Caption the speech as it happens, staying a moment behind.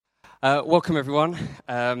Welcome, everyone.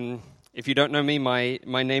 If you don't know me,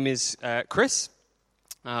 my name is Chris,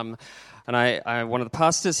 and I'm one of the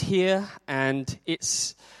pastors here, and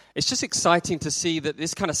it's just exciting to see that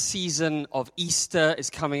this kind of season of Easter is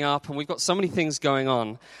coming up, and we've got so many things going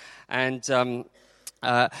on. And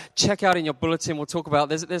check out in your bulletin, we'll talk about,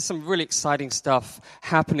 there's some really exciting stuff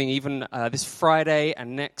happening even this Friday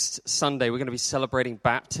and next Sunday. We're going to be celebrating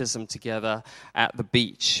baptism together at the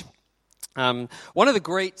beach. One of the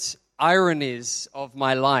great ironies of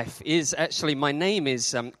my life is actually my name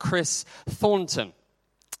is Chris Thornton,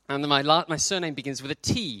 and my surname begins with a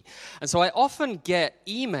T. And so I often get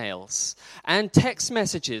emails and text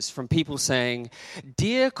messages from people saying,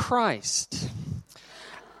 "Dear Christ."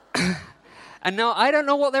 And now I don't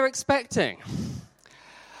know what they're expecting.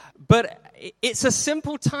 But it's a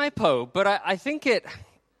simple typo, but I think it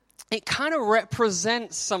kind of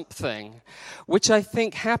represents something which I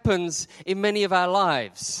think happens in many of our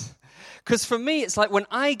lives. Because for me, it's like when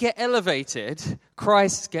I get elevated,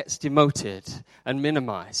 Christ gets demoted and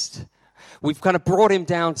minimized. We've kind of brought him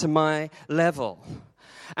down to my level.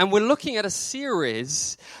 And we're looking at a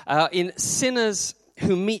series in sinners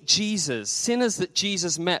who meet Jesus, sinners that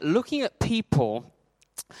Jesus met, looking at people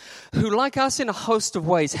who, like us in a host of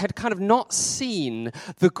ways, had kind of not seen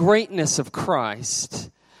the greatness of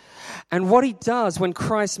Christ. And what he does when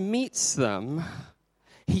Christ meets them,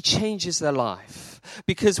 he changes their life.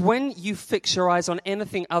 Because when you fix your eyes on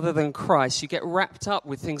anything other than Christ, you get wrapped up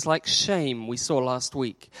with things like shame, we saw last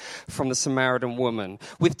week from the Samaritan woman,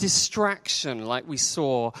 with distraction, like we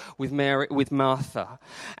saw with Martha,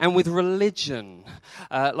 and with religion,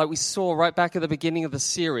 like we saw right back at the beginning of the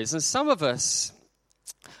series. And some of us,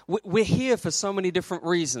 we're here for so many different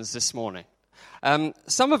reasons this morning.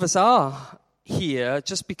 Some of us are here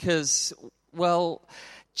just because, well,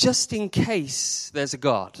 just in case there's a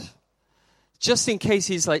God. Just in case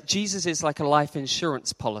Jesus is like a life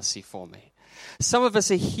insurance policy for me. Some of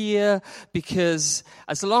us are here because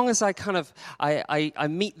as long as I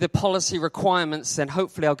meet the policy requirements, then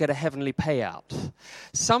hopefully I'll get a heavenly payout.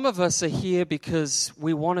 Some of us are here because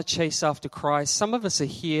we want to chase after Christ. Some of us are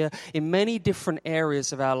here in many different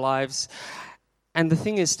areas of our lives. And the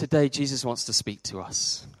thing is, today, Jesus wants to speak to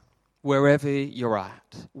us. Wherever you're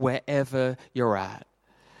at.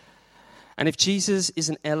 And if Jesus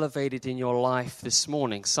isn't elevated in your life this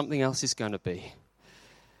morning, something else is going to be.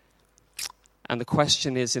 And the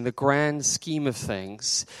question is, in the grand scheme of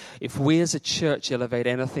things, if we as a church elevate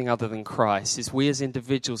anything other than Christ, if we as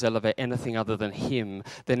individuals elevate anything other than him,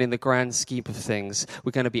 then in the grand scheme of things,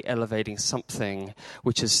 we're going to be elevating something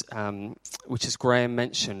which is Graham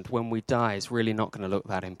mentioned, when we die, is really not going to look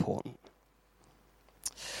that important.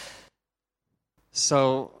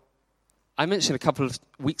 So I mentioned a couple of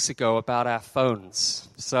weeks ago about our phones.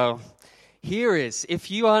 So here is, if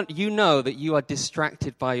you know that you are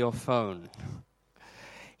distracted by your phone,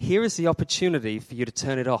 here is the opportunity for you to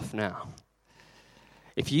turn it off now.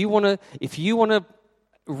 If you want to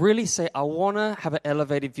really say, I want to have an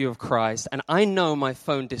elevated view of Christ, and I know my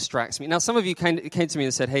phone distracts me. Now, some of you came to me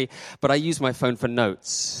and said, "Hey, but I use my phone for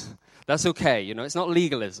notes." That's okay, it's not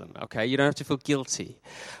legalism, okay? You don't have to feel guilty.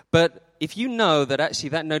 But if you know that actually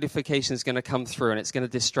that notification is going to come through and it's going to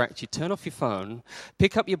distract you, turn off your phone,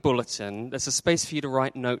 pick up your bulletin. There's a space for you to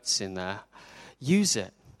write notes in there. Use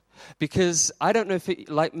it. Because I don't know if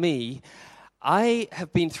like me, I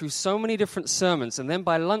have been through so many different sermons, and then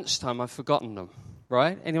by lunchtime I've forgotten them,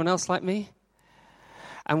 right? Anyone else like me?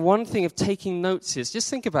 And one thing of taking notes is, just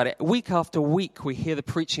think about it, week after week we hear the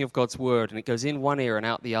preaching of God's word and it goes in one ear and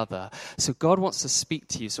out the other. So God wants to speak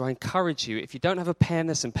to you. So I encourage you, if you don't have a pen,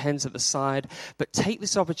 there's some pens at the side, but take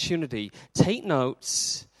this opportunity, take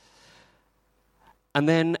notes, and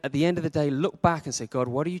then at the end of the day, look back and say, God,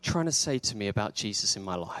 what are you trying to say to me about Jesus in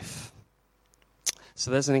my life?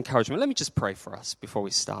 So there's an encouragement. Let me just pray for us before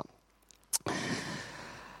we start.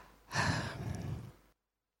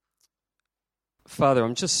 Father,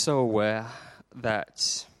 I'm just so aware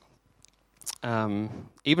that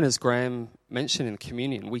even as Graham mentioned in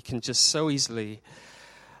communion, we can just so easily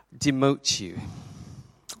demote you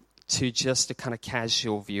to just a kind of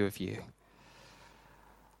casual view of you.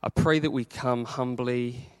 I pray that we come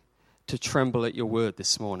humbly to tremble at your word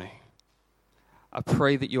this morning. I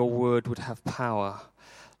pray that your word would have power.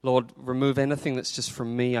 Lord, remove anything that's just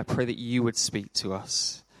from me. I pray that you would speak to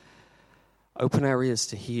us. Open our ears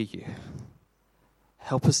to hear you.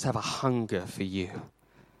 Help us to have a hunger for you.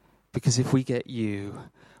 Because if we get you,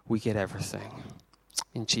 we get everything.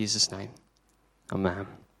 In Jesus' name, amen.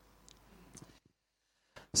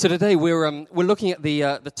 So today we're looking at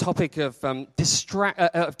the topic of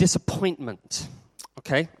disappointment.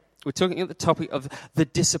 Okay, We're talking at the topic of the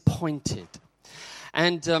disappointed.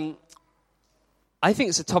 And I think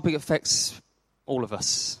it's a topic that affects all of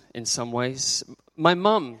us in some ways. My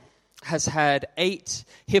mum has had 8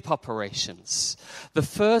 hip operations. The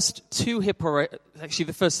first 2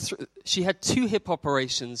 she had 2 hip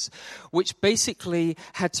operations, which basically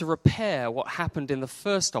had to repair what happened in the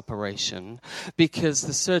first operation because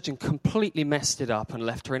the surgeon completely messed it up and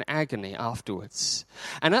left her in agony afterwards.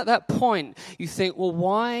 And at that point, you think, well,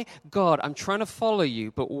 why, God, I'm trying to follow you,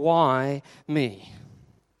 but why me?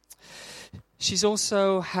 She's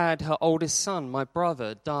also had her oldest son, my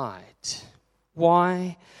brother, died.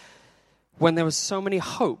 Why? When there were so many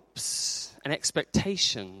hopes and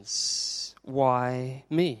expectations, why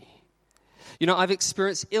me? You know, I've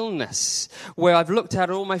experienced illness where I've looked at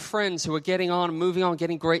all my friends who are getting on, moving on,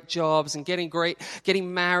 getting great jobs and getting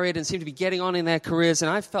married and seem to be getting on in their careers, and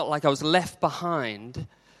I felt like I was left behind.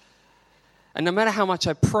 And no matter how much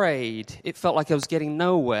I prayed, it felt like I was getting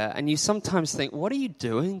nowhere. And you sometimes think, what are you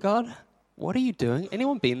doing, God? What are you doing?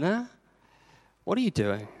 Anyone been there? What are you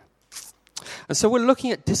doing? And so we're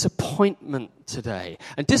looking at disappointment today.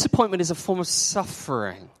 And disappointment is a form of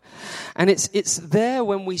suffering. And it's there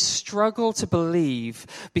when we struggle to believe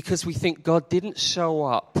because we think God didn't show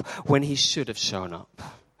up when he should have shown up.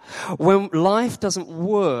 When life doesn't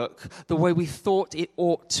work the way we thought it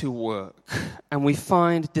ought to work, and we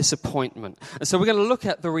find disappointment. And so we're going to look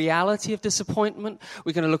at the reality of disappointment,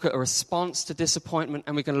 we're going to look at a response to disappointment,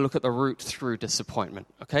 and we're going to look at the route through disappointment.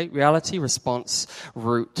 Okay? Reality, response,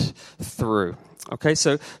 route through. Okay,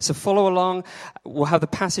 so follow along. We'll have the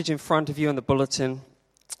passage in front of you in the bulletin.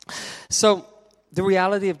 So, the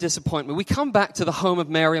reality of disappointment. We come back to the home of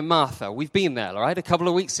Mary and Martha. We've been there, all right, a couple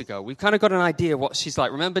of weeks ago. We've kind of got an idea what she's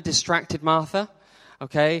like. Remember distracted Martha?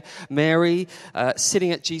 Okay, Mary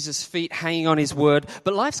sitting at Jesus' feet, hanging on his word.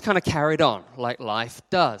 But life's kind of carried on, like life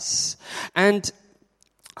does. And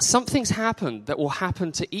something's happened that will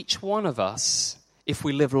happen to each one of us if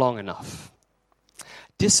we live long enough.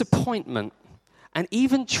 Disappointment and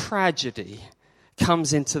even tragedy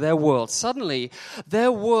comes into their world. Suddenly,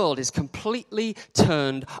 their world is completely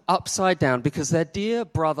turned upside down because their dear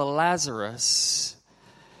brother Lazarus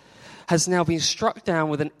has now been struck down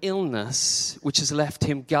with an illness which has left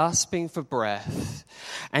him gasping for breath,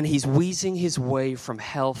 and he's wheezing his way from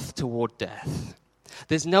health toward death.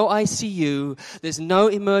 There's no ICU, there's no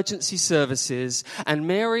emergency services, and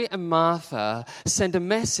Mary and Martha send a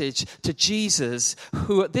message to Jesus,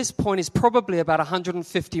 who at this point is probably about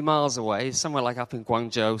 150 miles away, somewhere like up in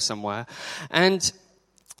Guangzhou somewhere. And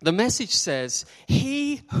the message says,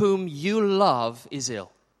 "He whom you love is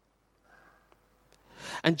ill."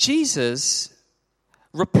 And Jesus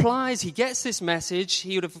replies, he gets this message,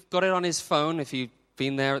 he would have got it on his phone if he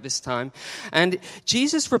been there at this time. And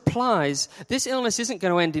Jesus replies, this illness isn't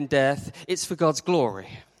going to end in death, it's for God's glory,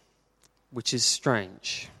 which is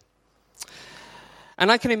strange.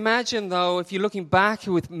 And I can imagine, though, if you're looking back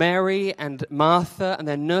with Mary and Martha and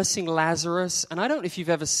they're nursing Lazarus, and I don't know if you've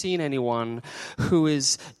ever seen anyone who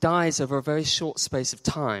dies over a very short space of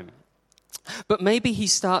time, but maybe he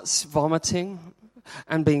starts vomiting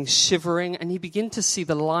and being shivering, and you begin to see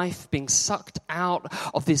the life being sucked out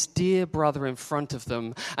of this dear brother in front of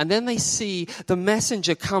them. And then they see the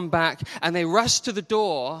messenger come back, and they rush to the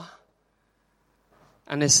door,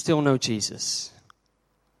 and there's still no Jesus.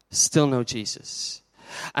 Still no Jesus.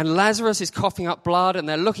 And Lazarus is coughing up blood, and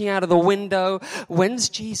they're looking out of the window. When's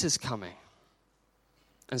Jesus coming?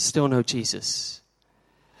 And still no Jesus.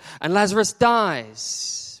 And Lazarus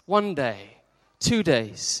dies one day. 2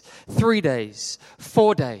 days, 3 days,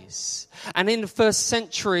 4 days. And in the first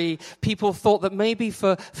century, people thought that maybe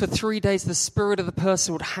for 3 days the spirit of the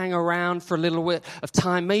person would hang around for a little bit of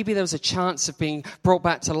time. Maybe there was a chance of being brought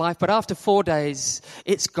back to life. But after 4 days,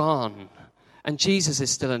 it's gone. And Jesus is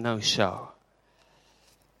still a no-show.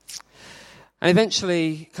 And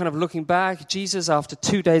eventually, kind of looking back, Jesus, after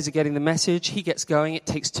 2 days of getting the message, he gets going. It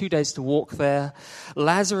takes 2 days to walk there.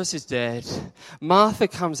 Lazarus is dead. Martha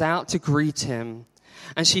comes out to greet him.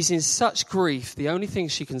 And she's in such grief, the only thing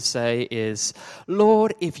she can say is,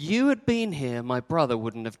 "Lord, if you had been here, my brother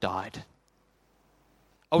wouldn't have died.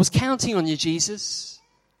 I was counting on you, Jesus.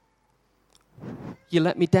 You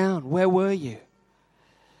let me down. Where were you?"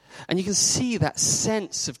 And you can see that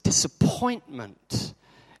sense of disappointment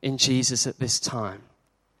in Jesus at this time.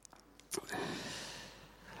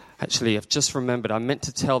 Actually, I've just remembered, I meant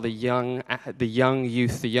to tell the younger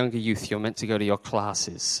youth, you're meant to go to your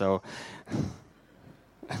classes. So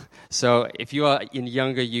if you are in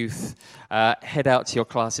younger youth, head out to your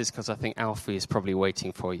classes, because I think Alfie is probably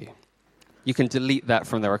waiting for you. You can delete that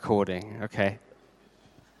from the recording, okay?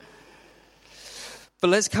 But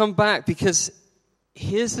let's come back, because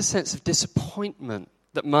here's the sense of disappointment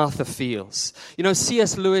that Martha feels. You know,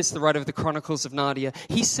 C.S. Lewis, the writer of the Chronicles of Narnia,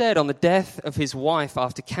 he said on the death of his wife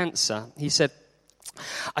after cancer, he said,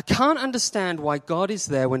 "I can't understand why God is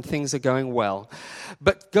there when things are going well,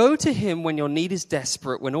 but go to him when your need is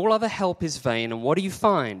desperate, when all other help is vain, and what do you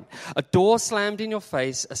find? A door slammed in your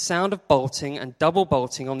face, a sound of bolting and double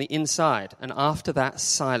bolting on the inside, and after that,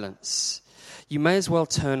 silence. You may as well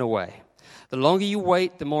turn away. The longer you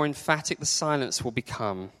wait, the more emphatic the silence will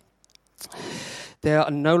become. There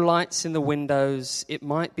are no lights in the windows. It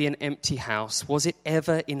might be an empty house. Was it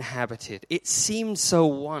ever inhabited? It seemed so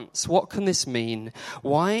once. What can this mean?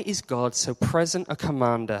 Why is God so present a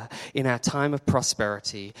commander in our time of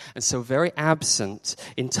prosperity and so very absent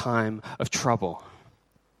in time of trouble?"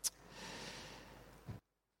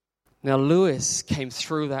 Now, Lewis came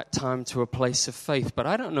through that time to a place of faith, but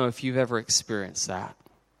I don't know if you've ever experienced that.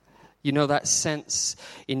 You know, that sense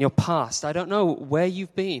in your past. I don't know where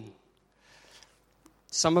you've been.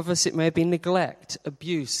 Some of us, it may have been neglect,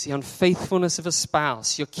 abuse, the unfaithfulness of a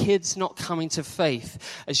spouse, your kids not coming to faith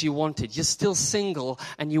as you wanted. You're still single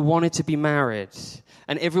and you wanted to be married,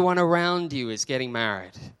 and everyone around you is getting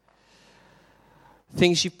married.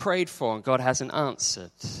 Things you've prayed for and God hasn't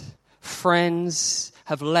answered. Friends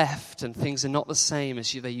have left and things are not the same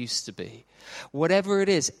as they used to be. Whatever it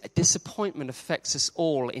is, disappointment affects us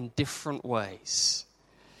all in different ways.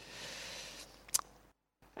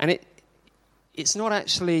 And it's not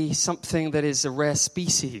actually something that is a rare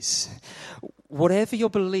species. Whatever your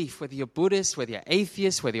belief, whether you're Buddhist, whether you're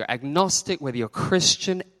atheist, whether you're agnostic, whether you're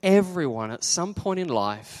Christian, everyone at some point in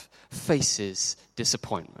life faces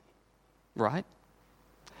disappointment, right?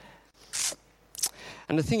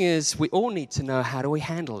 And the thing is, we all need to know, how do we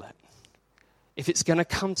handle it? If it's going to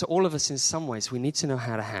come to all of us in some ways, we need to know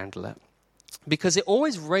how to handle it. Because it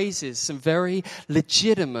always raises some very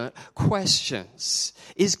legitimate questions.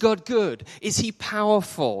 Is God good? Is he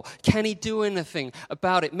powerful? Can he do anything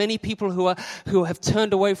about it? Many people who have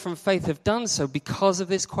turned away from faith have done so because of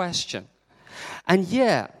this question. And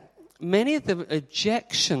yet, many of the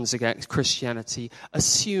objections against Christianity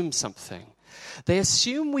assume something. They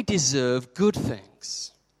assume we deserve good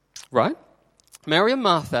things, right? Mary and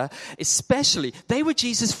Martha, especially, they were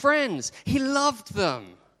Jesus' friends. He loved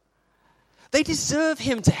them. They deserve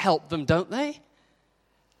him to help them, don't they?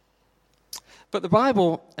 But the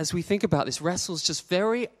Bible, as we think about this, wrestles just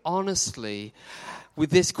very honestly with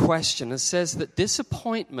this question and says that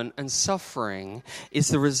disappointment and suffering is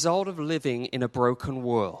the result of living in a broken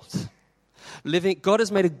world. God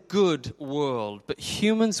has made a good world, but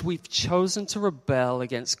humans, we've chosen to rebel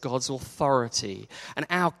against God's authority. And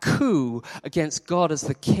our coup against God as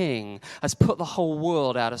the king has put the whole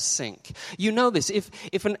world out of sync. You know this.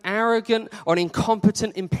 If an arrogant or an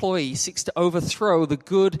incompetent employee seeks to overthrow the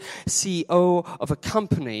good CEO of a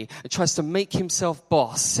company and tries to make himself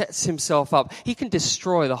boss, sets himself up, he can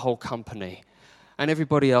destroy the whole company and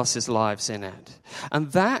everybody else's lives in it.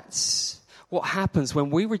 And that's what happens when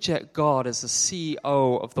we reject God as the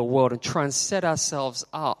CEO of the world and try and set ourselves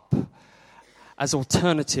up as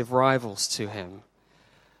alternative rivals to him.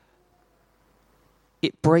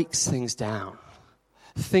 It breaks things down.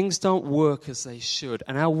 Things don't work as they should,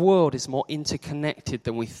 and our world is more interconnected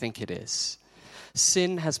than we think it is.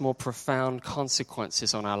 Sin has more profound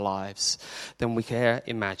consequences on our lives than we can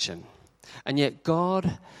imagine. And yet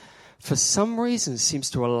God, for some reason, seems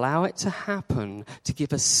to allow it to happen to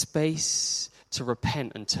give us space to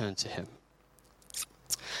repent and turn to him.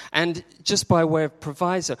 And just by way of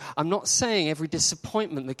proviso, I'm not saying every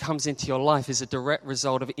disappointment that comes into your life is a direct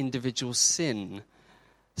result of individual sin.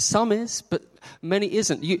 Some is, but many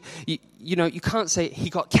isn't. You know, you can't say he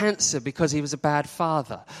got cancer because he was a bad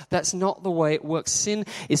father. That's not the way it works. Sin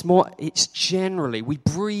is it's generally, we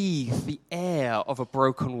breathe the air of a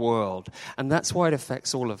broken world, and that's why it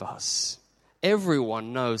affects all of us.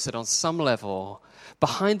 Everyone knows that on some level,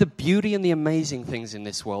 behind the beauty and the amazing things in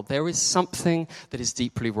this world, there is something that is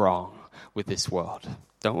deeply wrong with this world,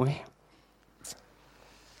 don't we?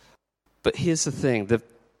 But here's the thing,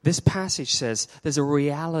 this passage says there's a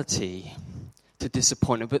reality to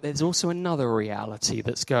disappointment, but there's also another reality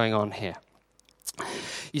that's going on here.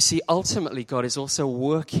 You see, ultimately, God is also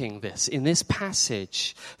working this in this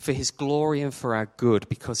passage for his glory and for our good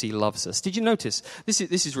because he loves us. Did you notice? This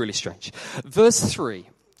is really strange. Verse 3,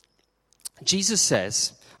 Jesus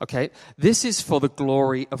says, okay, this is for the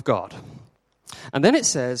glory of God. And then it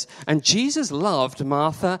says, and Jesus loved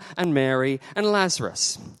Martha and Mary and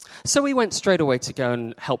Lazarus. So he went straight away to go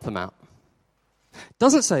and help them out.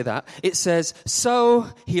 Doesn't say that. It says, so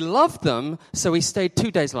he loved them, so he stayed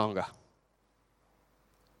 2 days longer.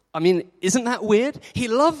 I mean, isn't that weird? He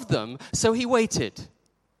loved them, so he waited.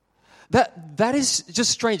 That is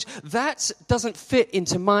just strange. That doesn't fit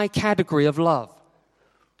into my category of love.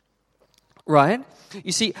 Right?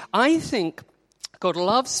 You see, I think God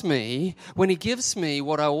loves me when he gives me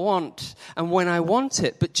what I want and when I want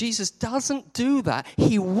it. But Jesus doesn't do that.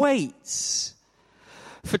 He waits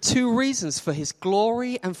for two reasons, for his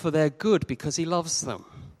glory and for their good, because he loves them.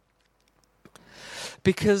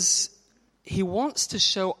 Because he wants to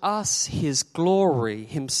show us his glory,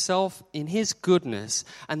 himself in his goodness.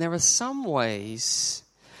 And there are some ways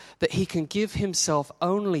that he can give himself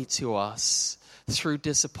only to us through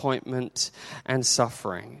disappointment and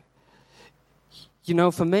suffering. You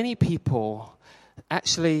know, for many people,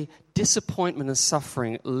 actually, disappointment and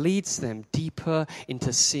suffering leads them deeper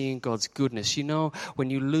into seeing God's goodness. You know, when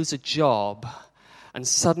you lose a job and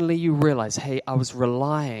suddenly you realize, hey, I was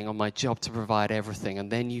relying on my job to provide everything, and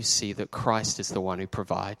then you see that Christ is the one who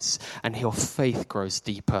provides, and your faith grows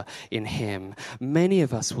deeper in him. Many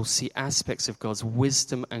of us will see aspects of God's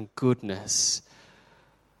wisdom and goodness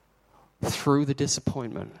through the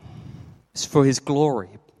disappointment. It's for his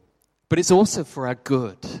glory, but it's also for our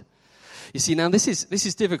good. You see, now this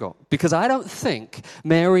is difficult, because I don't think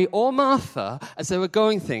Mary or Martha, as they were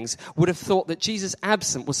going things, would have thought that Jesus'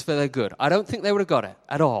 absent was for their good. I don't think they would have got it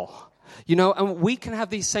at all. You know, and we can have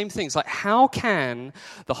these same things, like how can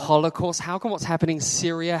the Holocaust, how can what's happening in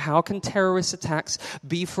Syria, how can terrorist attacks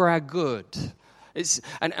be for our good?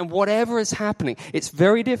 And whatever is happening, it's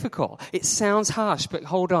very difficult. It sounds harsh, but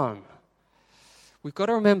hold on. We've got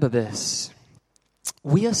to remember this.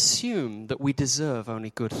 We assume that we deserve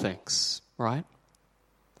only good things, right?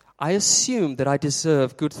 I assume that I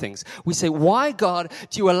deserve good things. We say, why, God,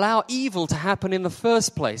 do you allow evil to happen in the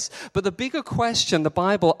first place? But the bigger question the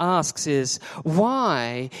Bible asks is,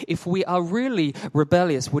 why, if we are really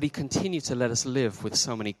rebellious, would he continue to let us live with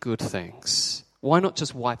so many good things? Why not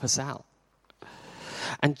just wipe us out?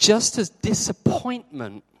 And just as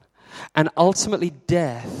disappointment and ultimately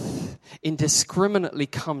death indiscriminately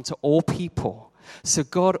come to all people, so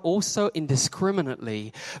God also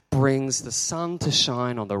indiscriminately brings the sun to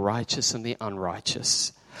shine on the righteous and the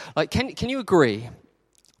unrighteous. Like, can you agree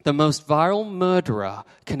the most vile murderer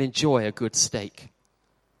can enjoy a good steak?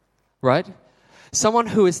 Right? Someone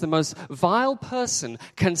who is the most vile person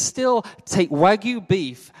can still take Wagyu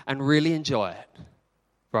beef and really enjoy it.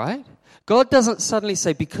 Right? God doesn't suddenly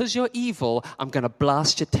say, because you're evil, I'm going to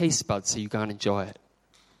blast your taste buds so you go and enjoy it.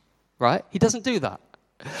 Right? He doesn't do that.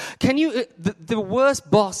 Can you, the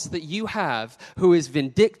worst boss that you have, who is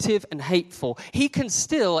vindictive and hateful, he can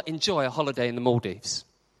still enjoy a holiday in the Maldives,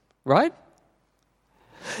 right?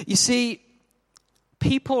 You see,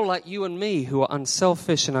 people like you and me who are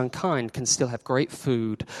unselfish and unkind can still have great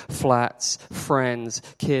food, flats, friends,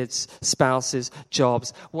 kids, spouses,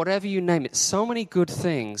 jobs, whatever you name it, so many good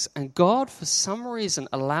things. And God, for some reason,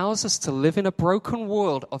 allows us to live in a broken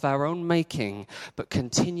world of our own making, but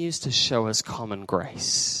continues to show us common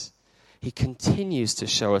grace. He continues to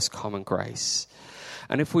show us common grace.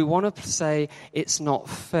 And if we want to say it's not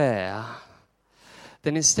fair,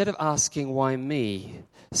 then instead of asking why me,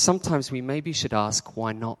 sometimes we maybe should ask,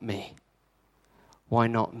 why not me? Why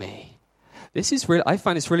not me? This is really, I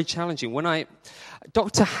find this really challenging.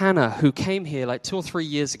 Dr. Hannah, who came here like 2 or 3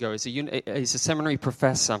 years ago, is a seminary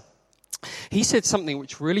professor. He said something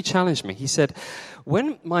which really challenged me. He said,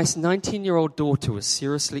 when my 19-year-old daughter was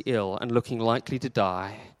seriously ill and looking likely to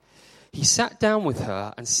die, he sat down with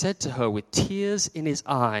her and said to her with tears in his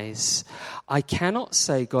eyes, I cannot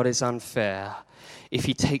say God is unfair if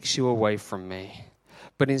he takes you away from me,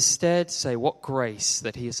 but instead say, what grace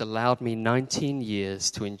that he has allowed me 19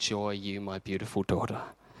 years to enjoy you, my beautiful daughter.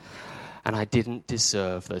 And I didn't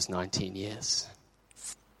deserve those 19 years.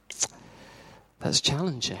 That's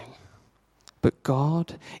challenging. But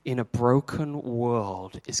God, in a broken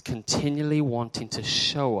world, is continually wanting to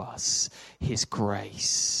show us his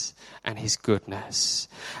grace and his goodness.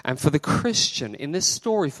 And for the Christian, in this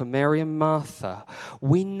story for Mary and Martha,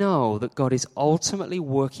 we know that God is ultimately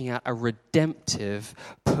working out a redemptive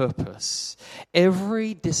purpose.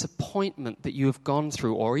 Every disappointment that you have gone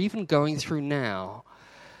through, or even going through now,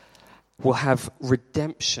 will have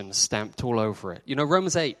redemption stamped all over it. You know,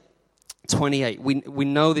 Romans 8:28. We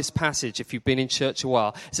know this passage if you've been in church a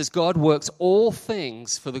while. It says, God works all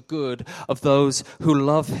things for the good of those who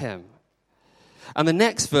love him. And the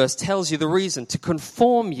next verse tells you the reason, to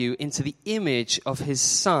conform you into the image of his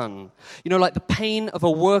son. You know, like the pain of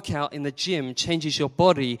a workout in the gym changes your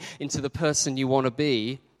body into the person you want to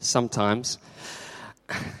be sometimes.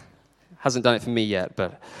 Hasn't done it for me yet,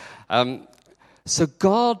 but... So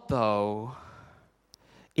God, though,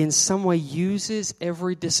 in some way uses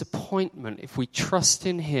every disappointment, if we trust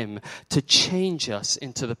in him, to change us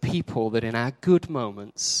into the people that in our good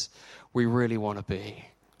moments we really want to be.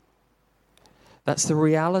 That's the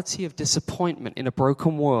reality of disappointment in a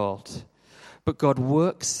broken world. But God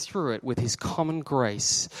works through it with his common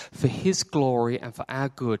grace for his glory and for our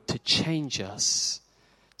good to change us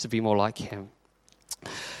to be more like him.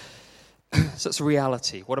 So it's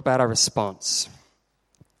reality. What about our response?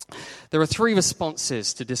 There are 3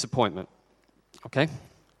 responses to disappointment. Okay?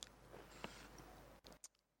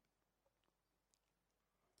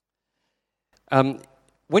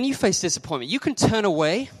 When you face disappointment, you can turn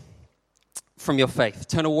away from your faith,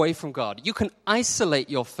 turn away from God. You can isolate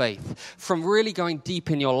your faith from really going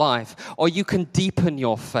deep in your life, or you can deepen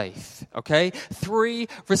your faith, okay? 3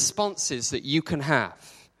 responses that you can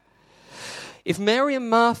have. If Mary and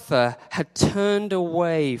Martha had turned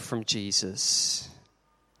away from Jesus,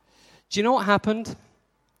 do you know what happened?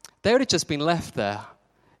 They would have just been left there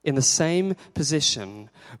in the same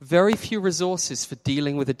position, very few resources for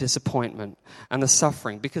dealing with the disappointment and the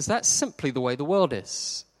suffering, because that's simply the way the world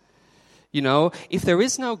is. You know, if there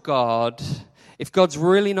is no God, if God's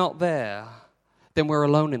really not there, then we're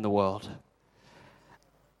alone in the world.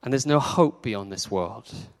 And there's no hope beyond this world.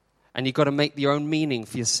 And you've got to make your own meaning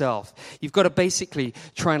for yourself. You've got to basically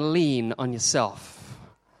try and lean on yourself.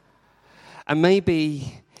 And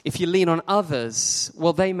maybe if you lean on others,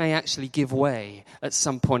 well, they may actually give way at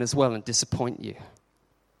some point as well and disappoint you.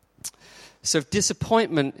 So if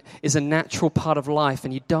disappointment is a natural part of life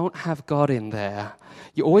and you don't have God in there,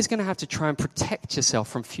 you're always going to have to try and protect yourself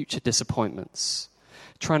from future disappointments.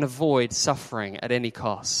 Try and avoid suffering at any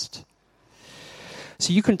cost.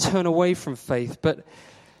 So you can turn away from faith, but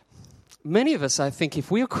many of us, I think,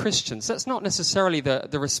 if we are Christians, that's not necessarily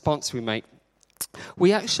the response we make.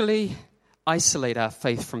 We actually isolate our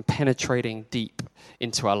faith from penetrating deep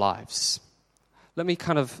into our lives. Let me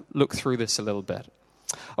kind of look through this a little bit.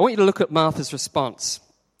 I want you to look at Martha's response.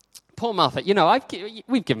 Poor Martha. You know,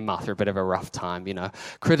 we've given Martha a bit of a rough time, you know.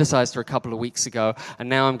 Criticized her a couple of weeks ago, and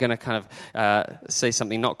now I'm going to kind of say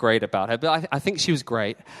something not great about her. But I think she was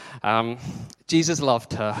great. Jesus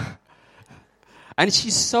loved her. And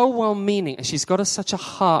she's so well-meaning, and she's got such a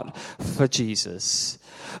heart for Jesus.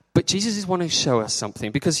 But Jesus is wanting to show us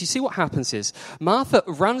something, because you see what happens is Martha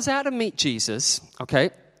runs out to meet Jesus, okay,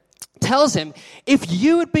 tells him, if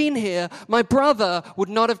you had been here, my brother would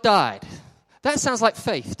not have died. That sounds like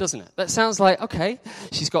faith, doesn't it? That sounds like, okay,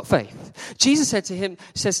 she's got faith. Jesus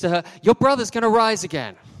says to her, your brother's going to rise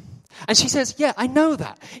again. And she says, yeah, I know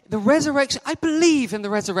that. The resurrection, I believe in the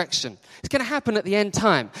resurrection. It's going to happen at the end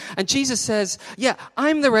time. And Jesus says, yeah,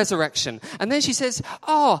 I'm the resurrection. And then she says,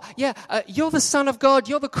 you're the Son of God,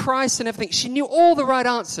 you're the Christ and everything. She knew all the right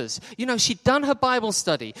answers. You know, she'd done her Bible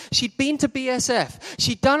study. She'd been to BSF.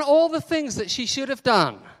 She'd done all the things that she should have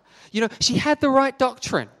done. You know, she had the right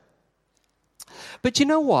doctrine. But you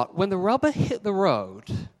know what? When the rubber hit the road,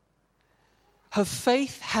 her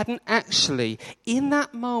faith hadn't actually, in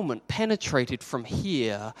that moment, penetrated from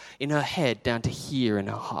here in her head down to here in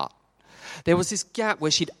her heart. There was this gap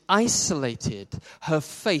where she'd isolated her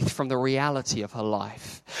faith from the reality of her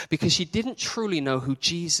life because she didn't truly know who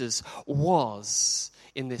Jesus was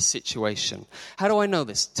in this situation. How do I know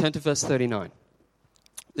this? Turn to verse 39.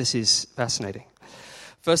 This is fascinating.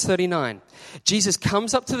 Verse 39, Jesus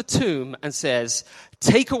comes up to the tomb and says,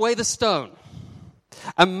 take away the stone.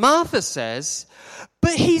 And Martha says,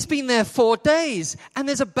 but he's been there 4 days and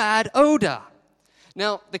there's a bad odor.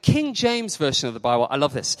 Now, the King James Version of the Bible, I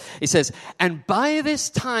love this. It says, and by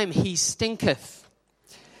this time he stinketh.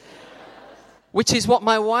 Which is what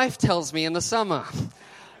my wife tells me in the summer.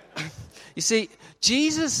 You see,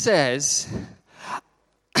 Jesus says...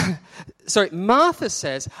 Martha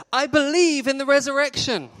says, I believe in the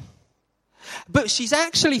resurrection. But she's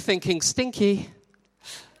actually thinking stinky.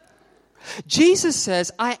 Jesus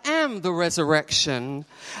says, I am the resurrection.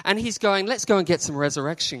 And he's going, let's go and get some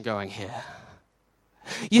resurrection going here.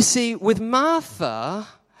 You see, with Martha,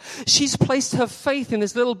 she's placed her faith in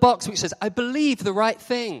this little box which says, I believe the right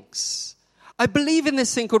things. I believe in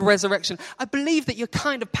this thing called resurrection. I believe that you're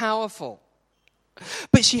kind of powerful.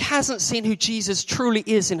 But she hasn't seen who Jesus truly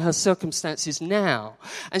is in her circumstances now.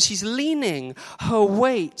 And she's leaning her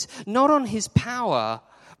weight not on his power,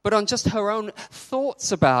 but on just her own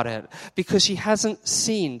thoughts about it, because she hasn't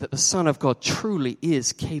seen that the Son of God truly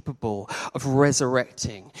is capable of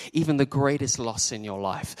resurrecting even the greatest loss in your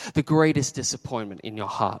life, the greatest disappointment in your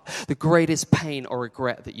heart, the greatest pain or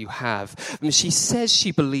regret that you have. I mean, she says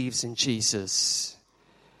she believes in Jesus,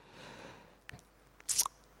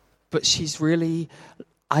 but she's really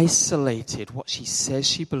isolated what she says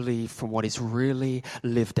she believed from what is really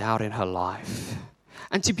lived out in her life.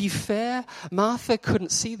 And to be fair, Martha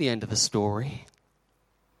couldn't see the end of the story.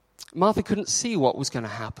 Martha couldn't see what was going to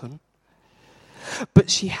happen. But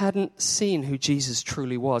she hadn't seen who Jesus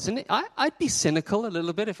truly was. And I'd be cynical a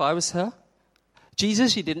little bit if I was her.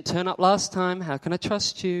 Jesus, you didn't turn up last time. How can I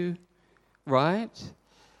trust you? Right?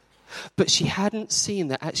 But she hadn't seen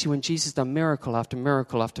that actually when Jesus done miracle after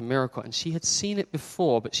miracle after miracle, and she had seen it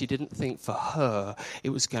before, but she didn't think for her it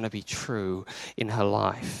was going to be true in her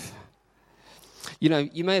life. You know,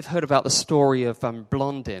 you may have heard about the story of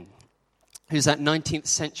Blondin, who's that 19th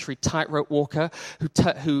century tightrope walker who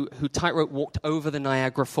tightrope walked over the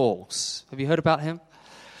Niagara Falls. Have you heard about him?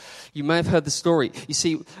 You may have heard the story. You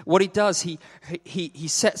see, what he does, he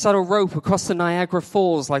sets out a rope across the Niagara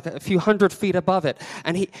Falls, like a few hundred feet above it,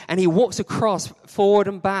 and he walks across forward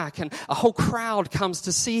and back, and a whole crowd comes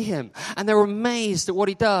to see him, and they're amazed at what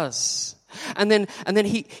he does. And then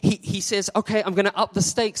he says, okay, I'm going to up the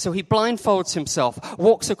stakes. So he blindfolds himself,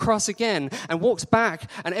 walks across again, and walks back,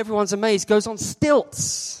 and everyone's amazed, goes on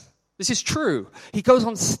stilts. This is true. He goes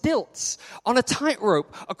on stilts, on a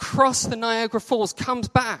tightrope, across the Niagara Falls, comes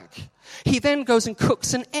back. He then goes and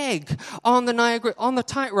cooks an egg on the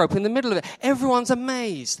tightrope in the middle of it. Everyone's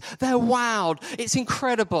amazed. They're wowed. It's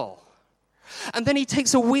incredible. And then he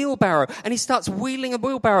takes a wheelbarrow and he starts wheeling a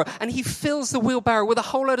wheelbarrow, and he fills the wheelbarrow with a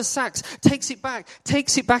whole load of sacks, takes it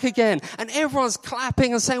back again, and everyone's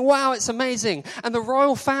clapping and saying, wow, it's amazing. And the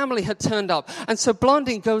royal family had turned up, and so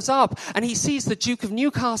Blondin goes up and he sees the Duke of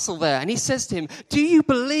Newcastle there, and he says to him, do you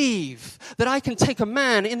believe that I can take a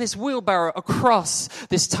man in this wheelbarrow across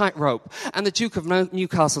this tightrope? And the Duke of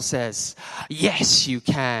Newcastle says, yes, you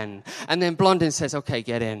can. And then Blondin says, okay,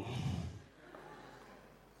 get in.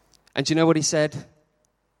 And do you know what he said?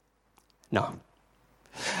 No.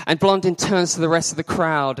 And Blondin turns to the rest of the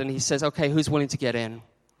crowd and he says, okay, who's willing to get in?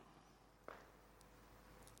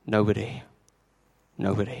 Nobody.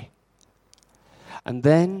 And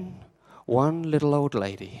then one little old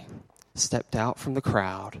lady stepped out from the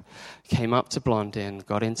crowd, came up to Blondin,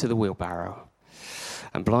 got into the wheelbarrow,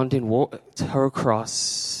 and Blondin walked her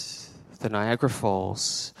across the Niagara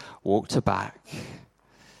Falls, walked her back.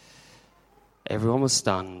 Everyone was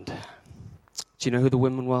stunned. Do you know who the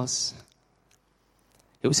woman was?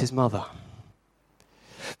 It was his mother.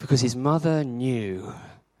 Because his mother knew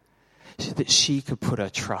that she could put her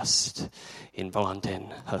trust in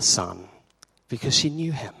Blondin, her son, because she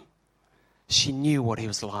knew him. She knew what he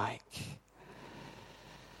was like.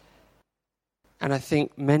 And I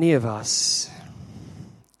think many of us,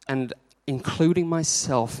 and including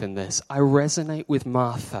myself in this, I resonate with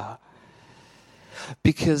Martha.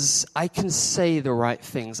 Because I can say the right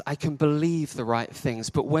things, I can believe the right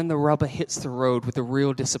things, but when the rubber hits the road with the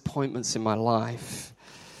real disappointments in my life,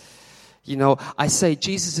 you know, I say,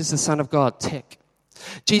 Jesus is the Son of God, tick.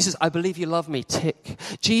 Jesus, I believe you love me, tick.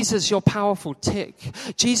 Jesus, you're powerful, tick.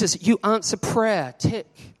 Jesus, you answer prayer, tick.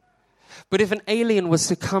 But if an alien was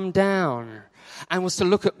to come down and was to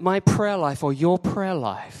look at my prayer life or your prayer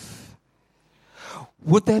life,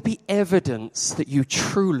 would there be evidence that you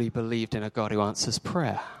truly believed in a God who answers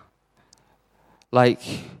prayer? Like,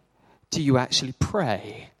 do you actually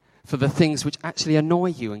pray for the things which actually annoy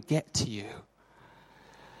you and get to you?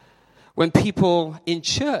 When people in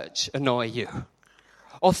church annoy you,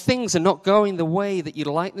 or things are not going the way that you'd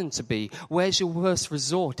like them to be, where's your worst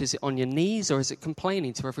resort? Is it on your knees or is it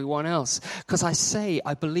complaining to everyone else? Because I say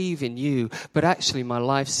I believe in you, but actually my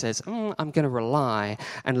life says, I'm going to rely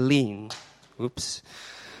and lean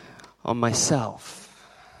on myself.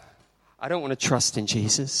 I don't want to trust in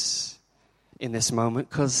Jesus in this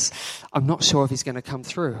moment because I'm not sure if he's going to come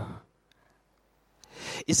through.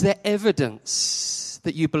 Is there evidence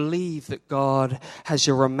that you believe that God has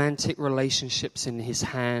your romantic relationships in his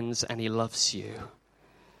hands and he loves you?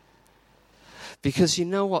 Because you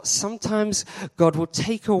know what? Sometimes God will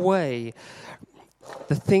take away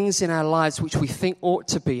the things in our lives which we think ought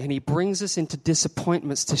to be, and he brings us into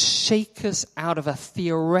disappointments to shake us out of a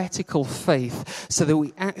theoretical faith so that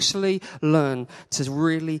we actually learn to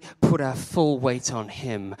really put our full weight on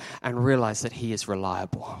him and realize that he is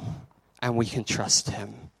reliable and we can trust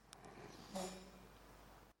him.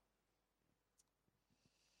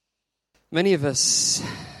 Many of us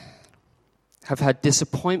have had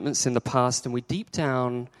disappointments in the past, and we deep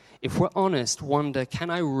down, if we're honest, wonder, can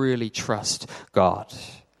I really trust God?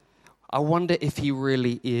 I wonder if he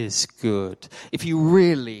really is good, if he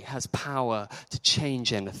really has power to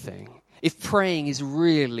change anything, if praying is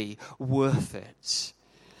really worth it.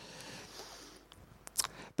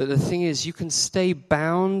 But the thing is, you can stay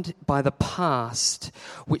bound by the past,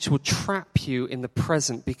 which will trap you in the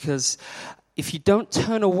present, because if you don't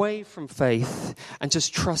turn away from faith and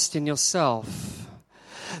just trust in yourself,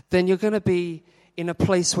 then you're going to be in a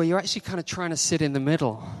place where you're actually kind of trying to sit in the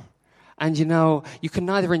middle. And you can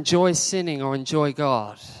neither enjoy sinning or enjoy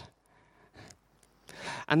God.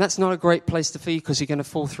 And that's not a great place to be, because you're going to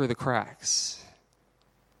fall through the cracks.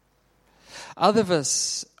 Other of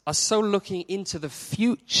us are so looking into the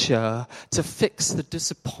future to fix the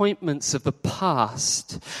disappointments of the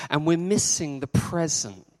past, and we're missing the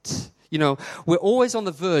present. We're always on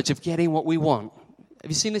the verge of getting what we want. Have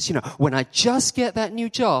you seen this? When I just get that new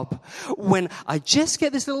job, when I just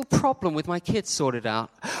get this little problem with my kids sorted out,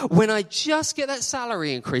 when I just get that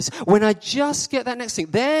salary increase, when I just get that next thing,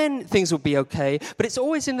 then things will be okay. But it's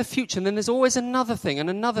always in the future, and then there's always another thing, and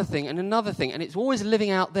another thing, and another thing, and it's always living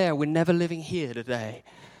out there. We're never living here today.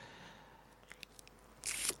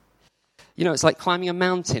 It's like climbing a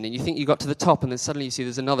mountain, and you think you got to the top, and then suddenly you see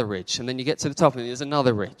there's another ridge, and then you get to the top, and there's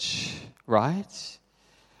another ridge, right?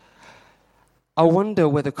 I wonder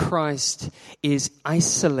whether Christ is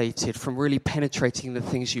isolated from really penetrating the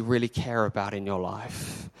things you really care about in your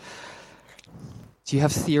life. Do you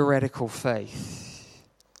have theoretical faith?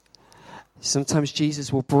 Sometimes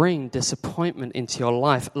Jesus will bring disappointment into your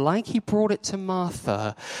life, like he brought it to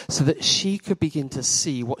Martha, so that she could begin to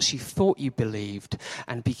see what she thought you believed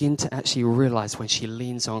and begin to actually realize when she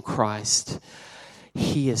leans on Christ,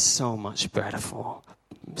 he is so much better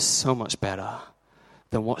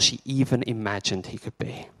than what she even imagined he could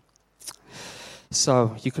be.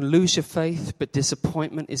 So you can lose your faith, but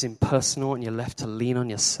disappointment is impersonal and you're left to lean on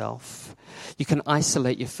yourself. You can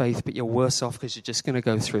isolate your faith, but you're worse off because you're just going to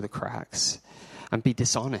go through the cracks and be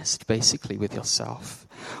dishonest, basically, with yourself.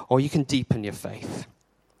 Or you can deepen your faith.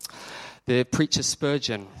 The preacher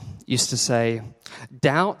Spurgeon used to say,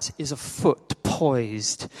 doubt is a foot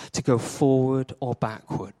poised to go forward or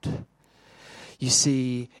backward. You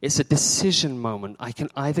see, it's a decision moment. I can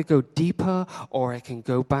either go deeper or I can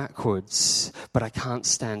go backwards, but I can't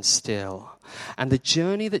stand still. And the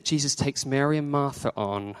journey that Jesus takes Mary and Martha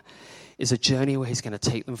on is a journey where he's going to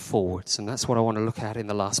take them forwards. And that's what I want to look at in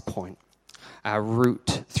the last point, our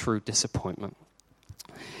route through disappointment.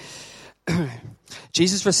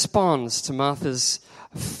 Jesus responds to Martha's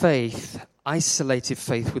faith, isolated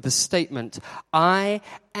faith, with the statement, I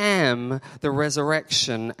am the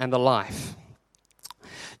resurrection and the life.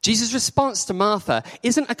 Jesus' response to Martha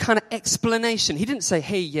isn't a kind of explanation. He didn't say,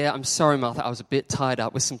 hey, yeah, I'm sorry, Martha, I was a bit tied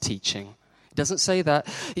up with some teaching. He doesn't say that.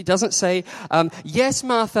 He doesn't say, yes,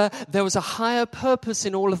 Martha, there was a higher purpose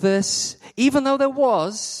in all of this, even though there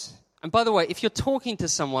was. And by the way, if you're talking to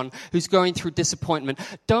someone who's going through disappointment,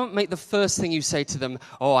 don't make the first thing you say to them,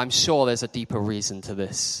 oh, I'm sure there's a deeper reason to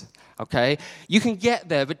this. Okay? You can get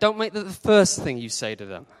there, but don't make that the first thing you say to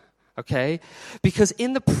them. Okay? Because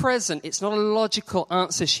in the present, it's not a logical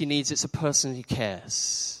answer she needs, it's a person who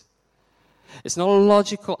cares. It's not a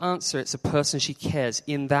logical answer, it's a person she cares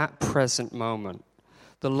in that present moment.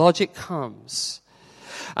 The logic comes.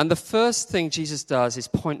 And the first thing Jesus does is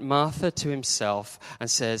point Martha to himself and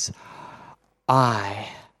says, I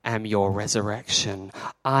am your resurrection.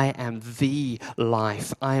 I am the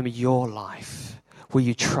life. I am your life. Will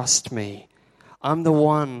you trust me? I'm the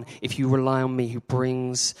one, if you rely on me, who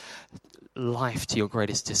brings life to your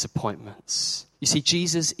greatest disappointments. You see,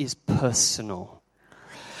 Jesus is personal.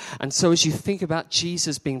 And so as you think about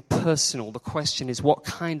Jesus being personal, the question is, what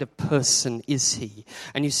kind of person is he?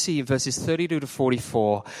 And you see in verses 32 to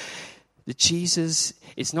 44, that Jesus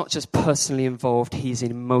is not just personally involved, he's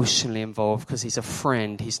emotionally involved because he's a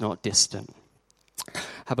friend, he's not distant.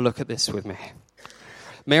 Have a look at this with me.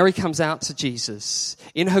 Mary comes out to Jesus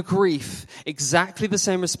in her grief, exactly the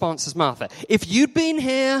same response as Martha. If you'd been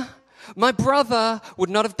here, my brother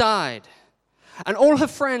would not have died. And all her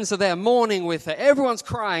friends are there mourning with her. Everyone's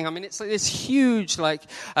crying. I mean, it's like this huge,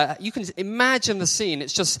 you can imagine the scene.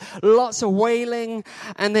 It's just lots of wailing.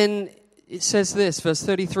 And then it says this, verse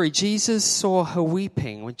 33, Jesus saw her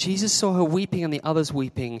weeping. When Jesus saw her weeping and the others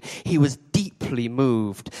weeping, he was deeply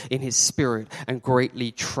moved in his spirit and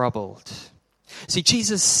greatly troubled. See,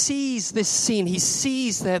 Jesus sees this scene. He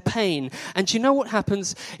sees their pain. And do you know what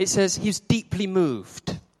happens? It says he's deeply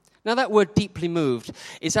moved. Now, that word deeply moved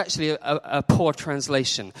is actually a poor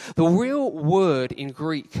translation. The real word in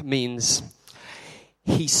Greek means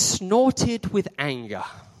he snorted with anger.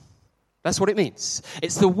 That's what it means.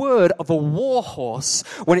 It's the word of a war horse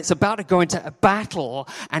when it's about to go into a battle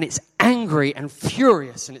and it's angry and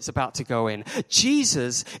furious and it's about to go in.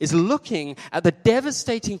 Jesus is looking at the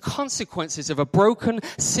devastating consequences of a broken,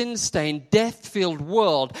 sin-stained, death-filled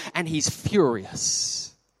world and he's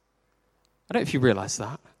furious. I don't know if you realize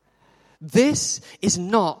that. This is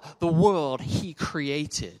not the world he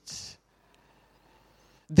created.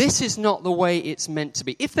 This is not the way it's meant to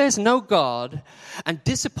be. If there's no God and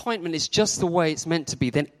disappointment is just the way it's meant to be,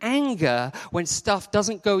 then anger when stuff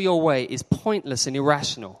doesn't go your way is pointless and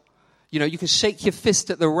irrational. You know, you can shake your fist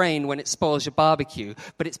at the rain when it spoils your barbecue,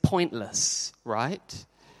 but it's pointless, right?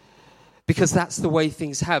 Because that's the way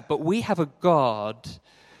things have. But we have a God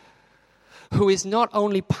who is not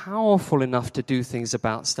only powerful enough to do things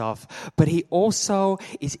about stuff, but he also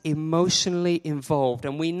is emotionally involved.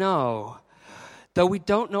 And we know, though we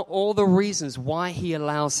don't know all the reasons why he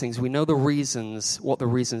allows things, we know the reasons, what the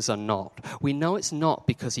reasons are not. We know it's not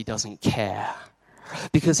because he doesn't care.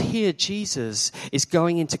 Because here Jesus is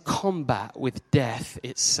going into combat with death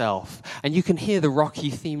itself. And you can hear the Rocky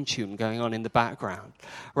theme tune going on in the background,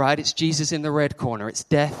 right? It's Jesus in the red corner. It's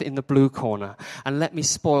death in the blue corner. And let me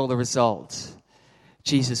spoil the result.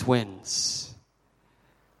 Jesus wins.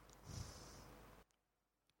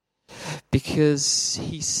 Because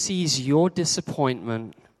he sees your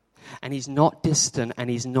disappointment and he's not distant and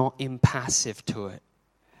he's not impassive to it.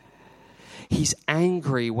 He's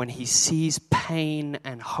angry when he sees pain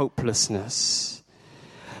and hopelessness.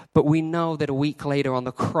 But we know that a week later on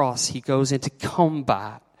the cross, he goes into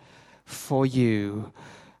combat for you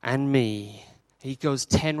and me. He goes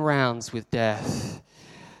 10 rounds with death,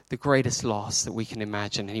 the greatest loss that we can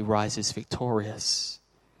imagine, and he rises victorious.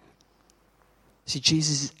 See,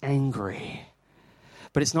 Jesus is angry.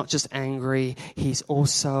 But it's not just angry, he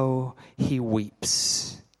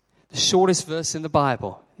weeps. The shortest verse in the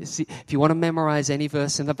Bible. If you want to memorize any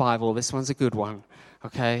verse in the Bible, this one's a good one.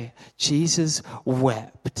 Okay? Jesus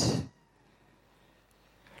wept.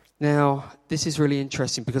 Now, this is really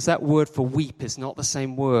interesting because that word for weep is not the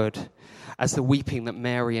same word as the weeping that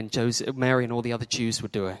Mary and all the other Jews were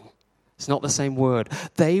doing. It's not the same word.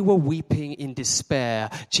 They were weeping in despair.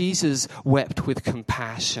 Jesus wept with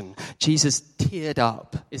compassion. Jesus teared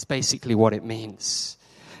up is basically what it means.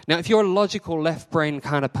 Now, if you're a logical left-brain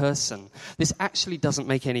kind of person, this actually doesn't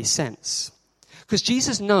make any sense. Because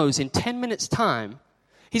Jesus knows in 10 minutes' time,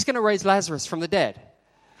 he's going to raise Lazarus from the dead.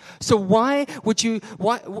 So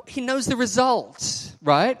he knows the result,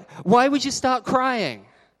 right? Why would you start crying?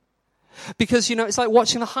 Because, it's like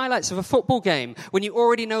watching the highlights of a football game when you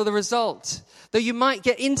already know the result. Though you might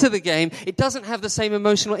get into the game, it doesn't have the same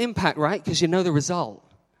emotional impact, right? Because you know the result.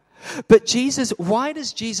 But why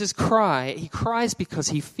does Jesus cry? He cries because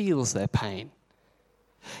he feels their pain.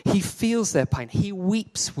 He feels their pain. He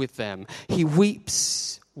weeps with them. He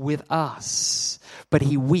weeps with us. But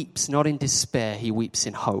he weeps not in despair. He weeps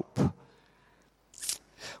in hope.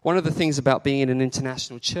 One of the things about being in an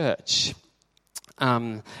international church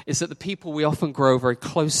is that the people we often grow very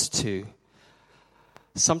close to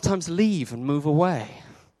sometimes leave and move away,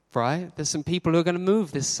 right? There's some people who are going to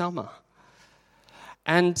move this summer.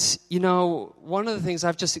 And, one of the things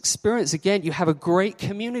I've just experienced, again, you have a great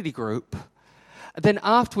community group. Then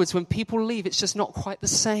afterwards, when people leave, it's just not quite the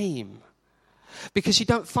same. Because you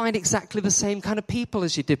don't find exactly the same kind of people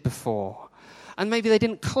as you did before. And maybe they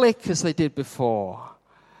didn't click as they did before.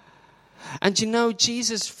 And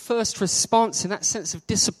Jesus' first response in that sense of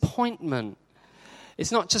disappointment,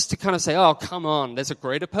 it's not just to kind of say, oh, come on, there's a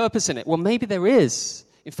greater purpose in it. Well, maybe there is.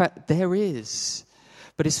 In fact, there is.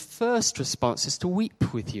 But his first response is to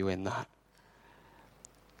weep with you in that.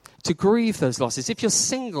 To grieve those losses. If you're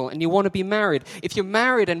single and you want to be married, if you're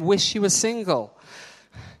married and wish you were single,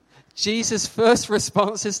 Jesus' first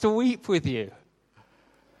response is to weep with you.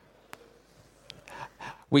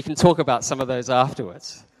 We can talk about some of those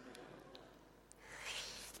afterwards.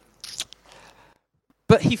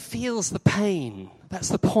 But he feels the pain. That's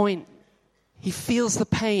the point. He feels the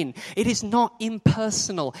pain. It is not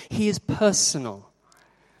impersonal. He is personal.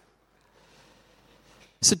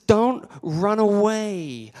 So don't run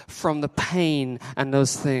away from the pain and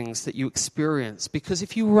those things that you experience. Because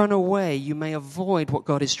if you run away, you may avoid what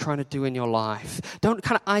God is trying to do in your life. Don't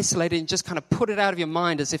kind of isolate it and just kind of put it out of your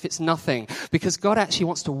mind as if it's nothing. Because God actually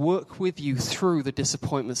wants to work with you through the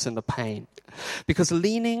disappointments and the pain. Because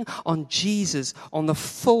leaning on Jesus on the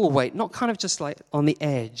full weight, not kind of just like on the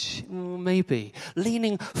edge, maybe.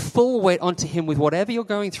 Leaning full weight onto him with whatever you're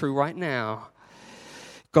going through right now.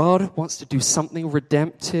 God wants to do something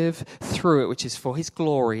redemptive through it, which is for his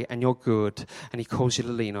glory and your good, and he calls you to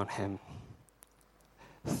lean on him.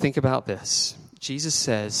 Think about this. Jesus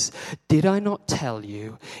says, "Did I not tell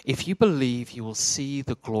you, if you believe, you will see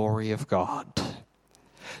the glory of God?"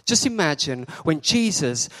 Just imagine when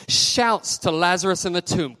Jesus shouts to Lazarus in the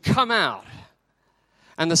tomb, "Come out,"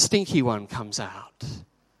 and the stinky one comes out.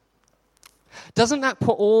 Doesn't that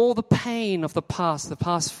put all the pain of the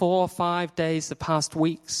past 4 or 5 days, the past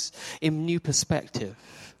weeks, in new perspective?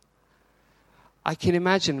 I can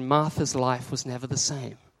imagine Martha's life was never the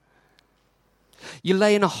same. You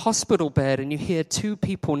lay in a hospital bed and you hear 2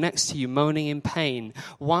 people next to you moaning in pain.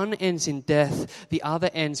 One ends in death, the other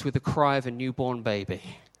ends with the cry of a newborn baby.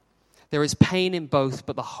 There is pain in both,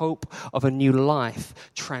 but the hope of a new life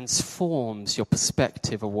transforms your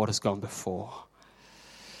perspective of what has gone before.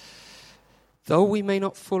 Though we may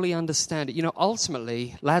not fully understand it,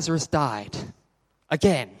 ultimately, Lazarus died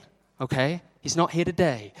again, okay? He's not here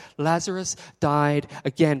today. Lazarus died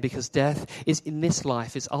again because death in this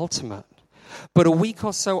life is ultimate. But a week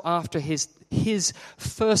or so after his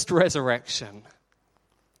first resurrection,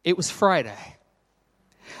 it was Friday.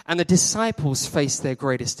 And the disciples faced their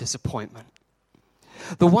greatest disappointment.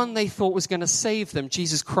 The one they thought was going to save them,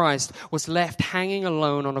 Jesus Christ, was left hanging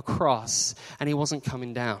alone on a cross, and he wasn't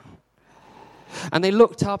coming down. And they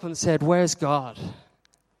looked up and said, "Where's God?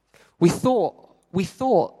 We thought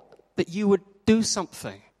that you would do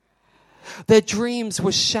something." Their dreams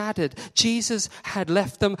were shattered. Jesus had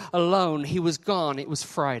left them alone. He was gone. It was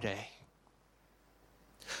Friday.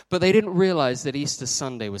 But they didn't realize that Easter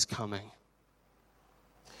Sunday was coming.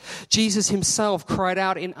 Jesus himself cried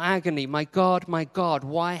out in agony, my God,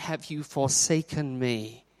 why have you forsaken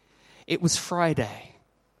me?" It was Friday,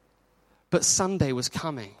 but Sunday was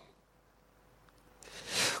coming.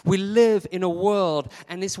 We live in a world,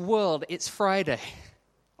 and this world, it's Friday,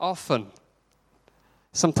 often.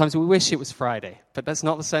 Sometimes we wish it was Friday, but that's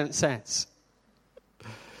not the same sense.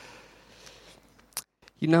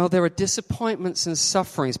 There are disappointments and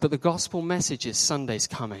sufferings, but the gospel message is Sunday's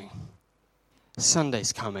coming.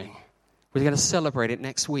 Sunday's coming. We're going to celebrate it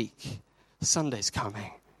next week. Sunday's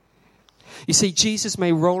coming. You see, Jesus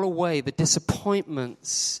may roll away the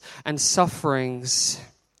disappointments and sufferings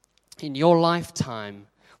in your lifetime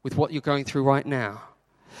with what you're going through right now.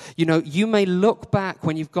 You may look back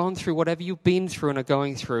when you've gone through whatever you've been through and are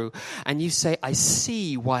going through, and you say, I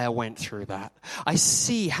see why I went through that. I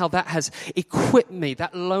see how that has equipped me,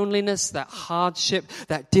 that loneliness, that hardship,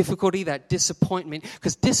 that difficulty, that disappointment,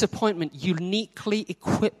 because disappointment uniquely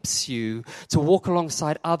equips you to walk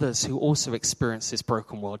alongside others who also experience this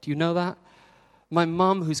broken world. Do you know that? My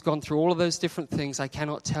mum, who's gone through all of those different things, I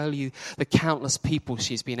cannot tell you the countless people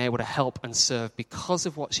she's been able to help and serve because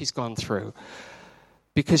of what she's gone through.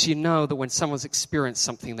 Because you know that when someone's experienced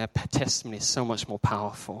something, their testimony is so much more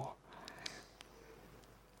powerful.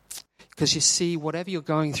 Because you see, whatever you're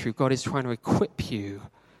going through, God is trying to equip you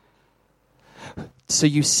so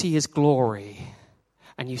you see his glory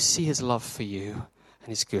and you see his love for you and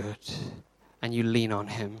his good and you lean on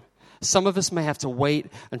him. Some of us may have to wait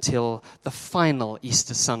until the final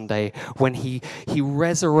Easter Sunday when he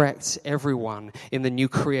resurrects everyone in the new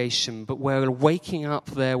creation. But where waking up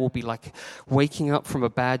there will be like waking up from a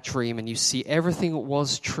bad dream and you see everything that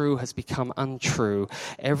was true has become untrue.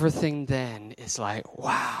 Everything then is like,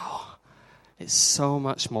 wow, it's so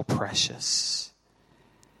much more precious.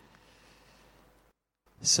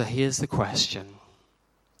 So here's the question.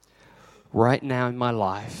 Right now in my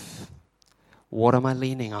life, what am I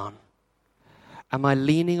leaning on? Am I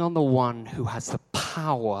leaning on the one who has the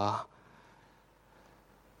power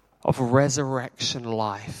of resurrection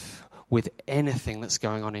life with anything that's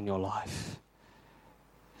going on in your life?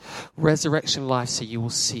 Resurrection life so you will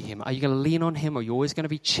see him. Are you going to lean on him, or are you always going to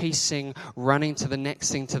be chasing, running to the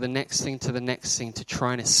next thing, to the next thing, to the next thing to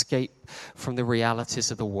try and escape from the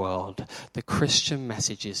realities of the world? The Christian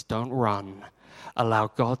message is don't run. Allow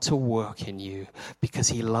God to work in you because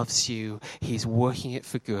he loves you. He's working it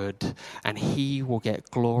for good and he will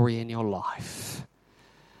get glory in your life.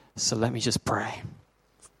 So let me just pray.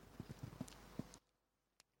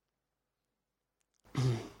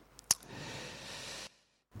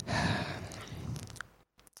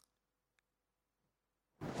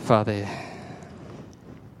 Father,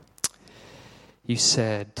 you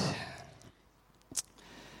said,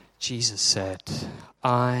 Jesus said,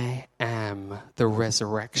 I am the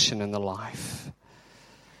resurrection and the life.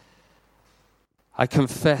 I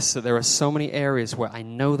confess that there are so many areas where I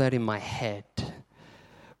know that in my head,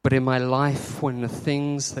 but in my life, when the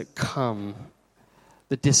things that come,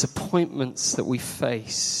 the disappointments that we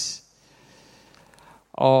face,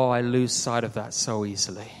 I lose sight of that so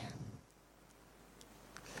easily.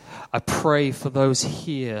 I pray for those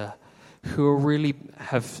here who really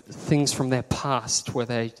have things from their past where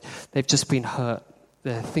they've just been hurt.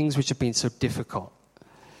 There are things which have been so difficult.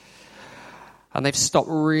 And they've stopped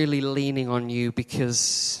really leaning on you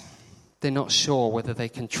because they're not sure whether they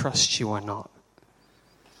can trust you or not.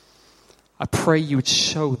 I pray you would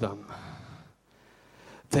show them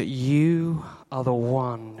that you are the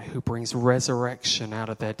one who brings resurrection out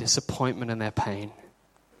of their disappointment and their pain.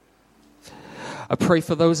 I pray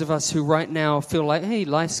for those of us who right now feel like, hey,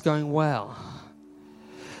 life's going well.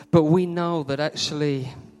 But we know that actually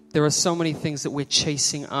there are so many things that we're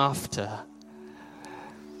chasing after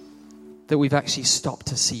that we've actually stopped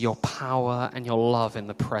to see your power and your love in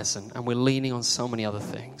the present, and we're leaning on so many other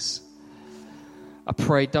things. I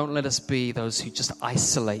pray, don't let us be those who just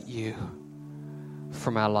isolate you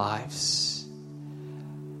from our lives.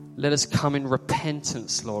 Let us come in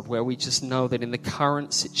repentance, Lord, where we just know that in the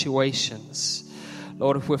current situations,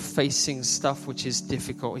 Lord, if we're facing stuff which is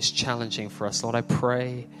difficult, is challenging for us, Lord, I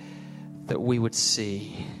pray that we would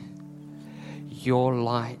see your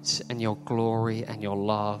light and your glory and your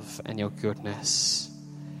love and your goodness.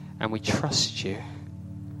 And we trust you.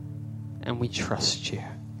 And we trust you.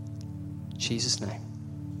 In Jesus' name,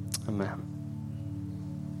 amen.